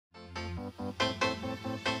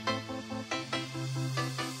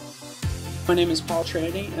My name is Paul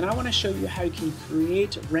Trinity, and I want to show you how you can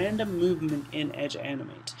create random movement in Edge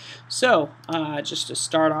Animate. So, just to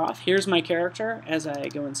start off, here's my character. As I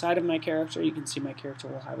go inside of my character, you can see my character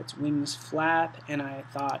will have its wings flap, and I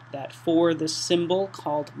thought that for this symbol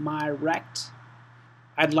called myRect,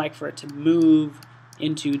 I'd like for it to move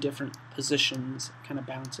into different positions, kind of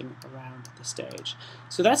bouncing around the stage.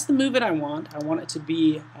 So that's the movement I want. I want it to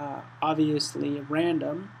be obviously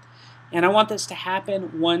random. And I want this to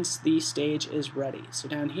happen once the stage is ready. So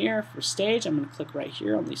down here for stage, I'm going to click right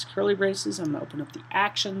here on these curly braces. I'm going to open up the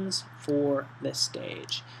actions for this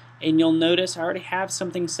stage. And you'll notice I already have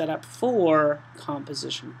something set up for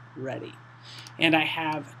composition ready. And I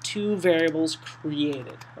have two variables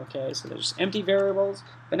created. Okay, so there's empty variables,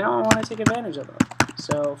 but now I want to take advantage of them.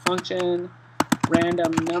 So function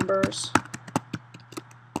random numbers.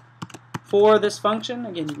 For this function,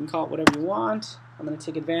 again, you can call it whatever you want. I'm going to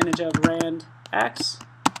take advantage of rand x,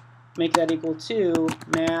 make that equal to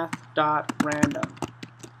math.random.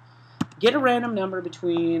 Get a random number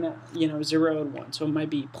between 0 and 1. So it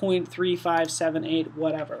might be 0.3578,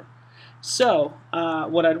 whatever. So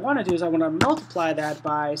what I'd want to do is I want to multiply that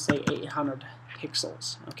by, say, 800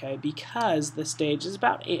 pixels, okay? Because the stage is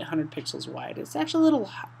about 800 pixels wide. It's actually a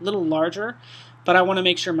little larger, but I want to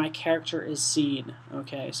make sure my character is seen,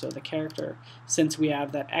 okay? So the character, since we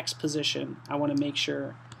have that X position, I want to make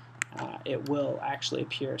sure it will actually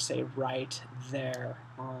appear, say, right there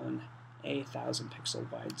on a 1,000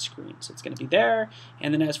 pixel wide screen. So it's going to be there,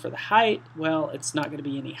 and then as for the height, well, it's not going to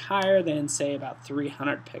be any higher than, say, about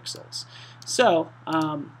 300 pixels. So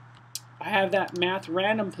I have that math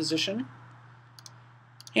random position.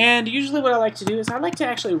 And usually what I like to do is I like to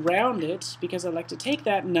actually round it, because I like to take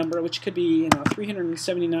that number, which could be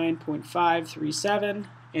 379.537,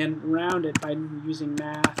 and round it by using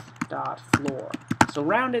math.floor. So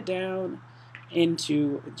round it down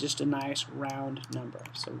into just a nice round number.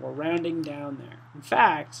 So we're rounding down there. In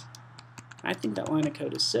fact, I think that line of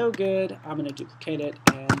code is so good, I'm going to duplicate it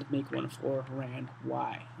and make one for rand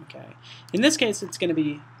y. Okay. In this case, it's going to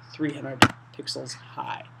be 300 pixels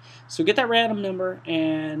high. So get that random number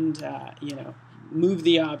and move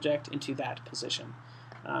the object into that position,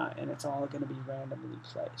 and it's all going to be randomly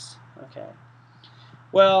placed. Okay.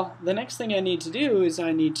 Well, the next thing I need to do is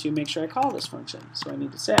I need to make sure I call this function. So I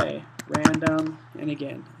need to say random, and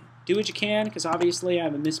again, do what you can, because obviously I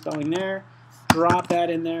have a misspelling there. Drop that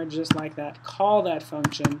in there just like that. Call that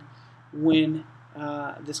function when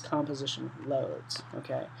this composition loads.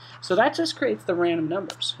 Okay, so that just creates the random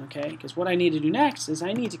numbers. Okay, because what I need to do next is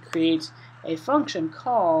I need to create a function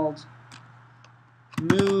called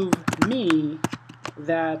moveMe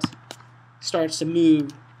that starts to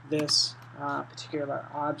move this particular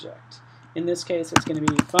object. In this case, it's going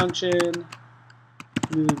to be function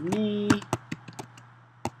moveMe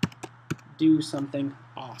do something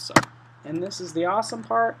awesome. And this is the awesome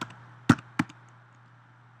part.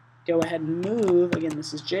 Go ahead and move. Again,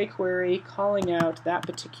 this is jQuery calling out that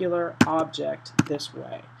particular object this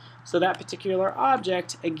way. So that particular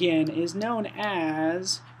object, again, is known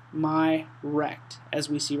as myRect, as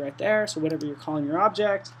we see right there. So whatever you're calling your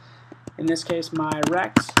object, in this case,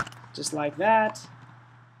 myRect, just like that.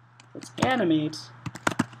 Let's animate.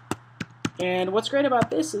 And what's great about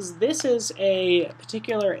this is a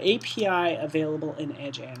particular API available in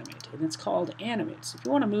Edge Animate, and it's called Animate. So if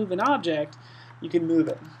you want to move an object, you can move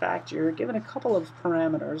it. In fact, you're given a couple of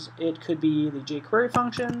parameters. It could be the jQuery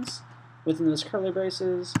functions within those curly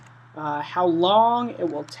braces, how long it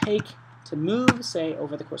will take to move, say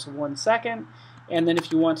over the course of 1 second, and then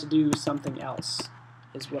if you want to do something else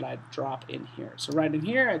is what I'd drop in here. So right in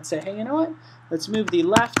here, I'd say, hey, you know what? Let's move the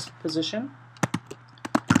left position,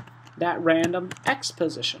 that random X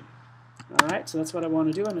position. All right, so that's what I want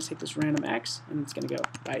to do. I'm going to take this random X, and it's going to go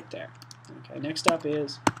right there. Okay, next up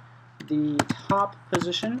is the top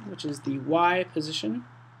position, which is the Y position.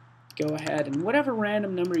 Go ahead and whatever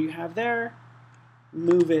random number you have there,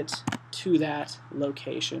 move it to that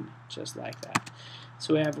location, just like that.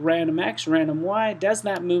 So we have random X, random Y, does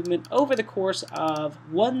that movement over the course of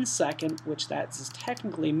 1 second, which that's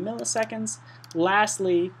technically milliseconds.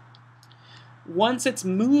 Lastly, once it's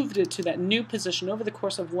moved it to that new position over the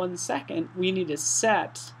course of 1 second, we need to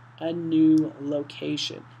set a new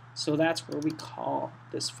location. So that's where we call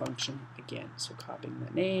this function again. So copying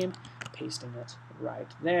the name, pasting it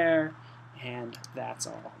right there, and that's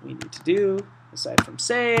all we need to do aside from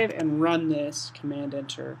save and run this, Command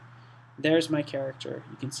Enter. There's my character.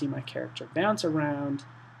 You can see my character bounce around.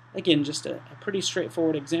 Again, just a pretty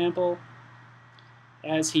straightforward example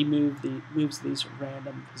as he moves these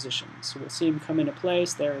random positions. So we'll see him come into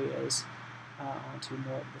place. There he is. onto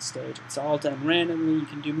more of the stage. It's all done randomly. You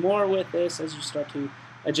can do more with this as you start to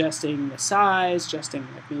adjusting the size, adjusting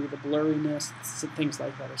like maybe the blurriness, things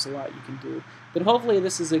like that. There's a lot you can do. But hopefully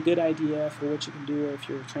this is a good idea for what you can do if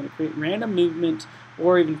you're trying to create random movement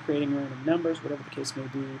or even creating random numbers, whatever the case may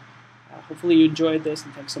be. Hopefully you enjoyed this,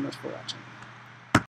 and thanks so much for watching.